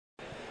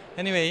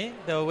Anyway,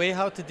 the way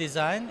how to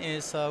design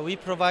is we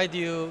provide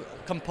you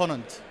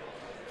component.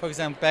 For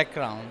example,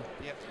 background.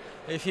 Yep.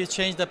 If you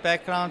change the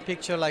background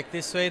picture like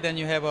this way, then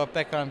you have a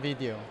background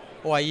video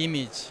or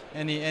image.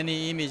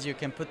 Any image you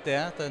can put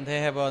there. Then they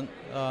have a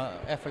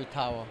Eiffel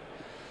Tower.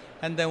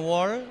 And then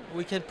wall,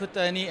 we can put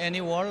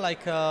any wall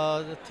like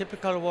the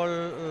typical wall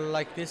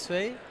like this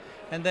way.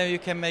 And then you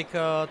can make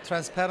a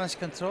transparency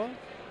control.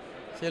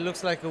 So it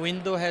looks like a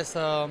window has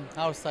a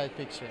outside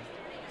picture.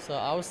 So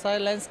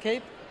outside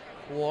landscape,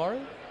 wall.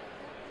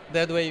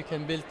 That way you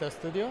can build a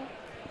studio.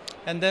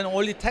 And then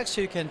only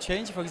texture you can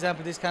change. For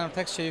example, this kind of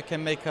texture you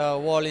can make a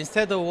wall.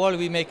 Instead of wall,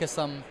 we make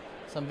some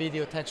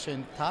video texture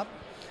in top.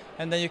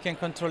 And then you can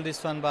control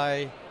this one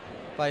by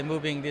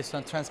moving this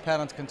one,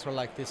 transparent control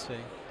like this way.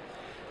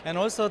 And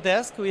also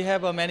desk, we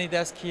have many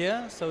desks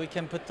here. So we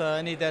can put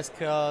any desk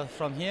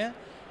from here.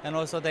 And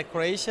also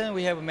decoration,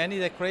 we have many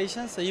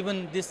decorations. So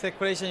even this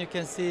decoration, you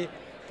can see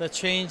the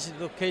change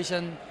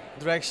location,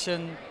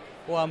 direction,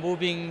 or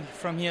moving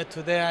from here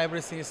to there.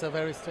 Everything is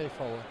very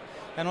straightforward.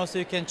 And also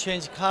you can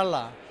change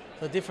color,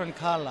 the different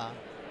color.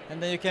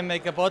 And then you can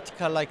make a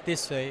vertical like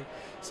this way.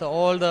 So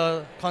all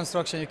the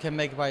construction you can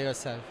make by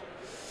yourself.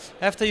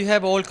 After you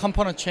have all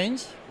component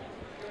change,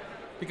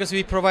 because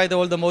we provide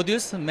all the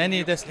modules,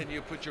 many. Can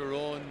you put your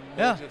own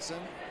motifs in?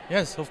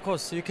 Yes, of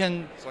course. You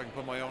can. So I can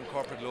put my own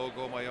corporate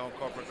logo, my own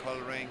corporate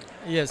coloring.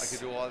 Yes. I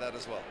could do all that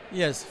as well.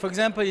 Yes. For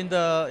example, in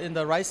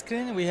the right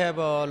screen we have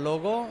a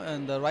logo,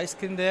 and the right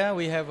screen there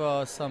we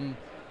have some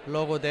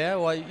logo there.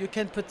 Or you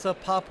can put a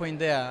PowerPoint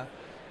there,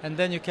 and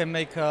then you can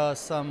make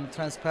some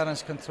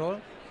transparency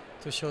control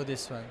to show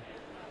this one.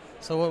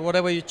 So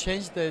whatever you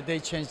change, they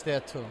change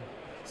there too.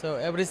 So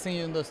everything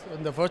in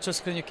the virtual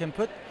screen you can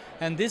put,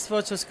 and this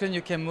virtual screen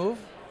you can move,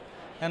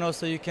 and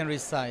also you can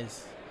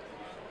resize.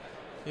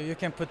 You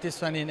can put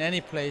this one in any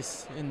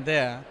place in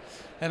there.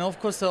 And of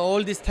course,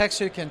 all this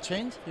texture you can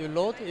change, you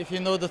load. If you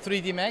know the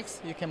 3D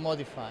Max, you can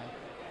modify.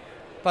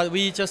 But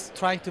we just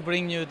trying to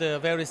bring you the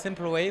very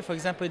simple way. For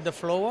example, in the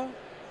floor.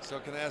 So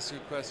can I ask you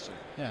a question?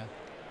 Yeah.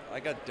 I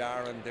got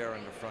Darren there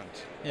in the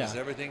front. Yeah. Does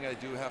everything I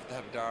do have to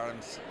have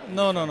Darren's?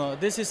 No.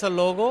 This is a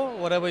logo.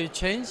 Whatever you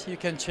change, you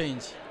can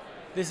change.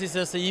 This is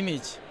just an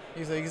image.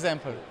 It's an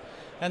example.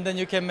 And then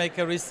you can make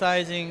a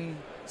resizing,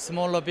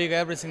 smaller, bigger,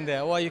 everything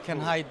there. Or you can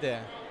hide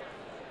there.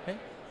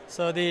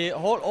 So the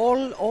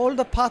all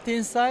the part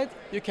inside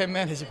you can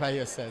manage by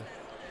yourself.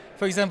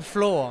 For example,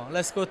 floor.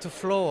 Let's go to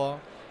floor,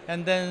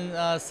 and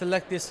then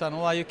select this one.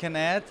 Or you can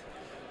add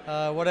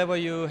whatever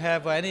you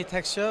have, any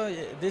texture.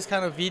 This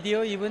kind of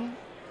video even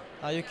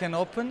you can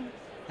open,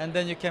 and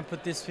then you can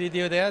put this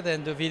video there.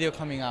 Then the video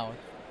coming out.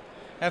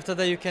 After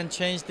that, you can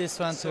change this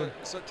one to.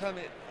 So tell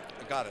me,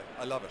 I got it.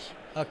 I love it.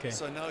 Okay.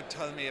 So now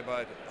tell me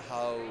about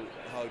how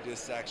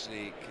this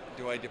actually.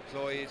 Do I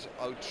deploy it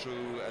out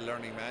through a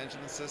learning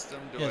management system?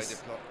 Do Yes. I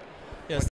deploy?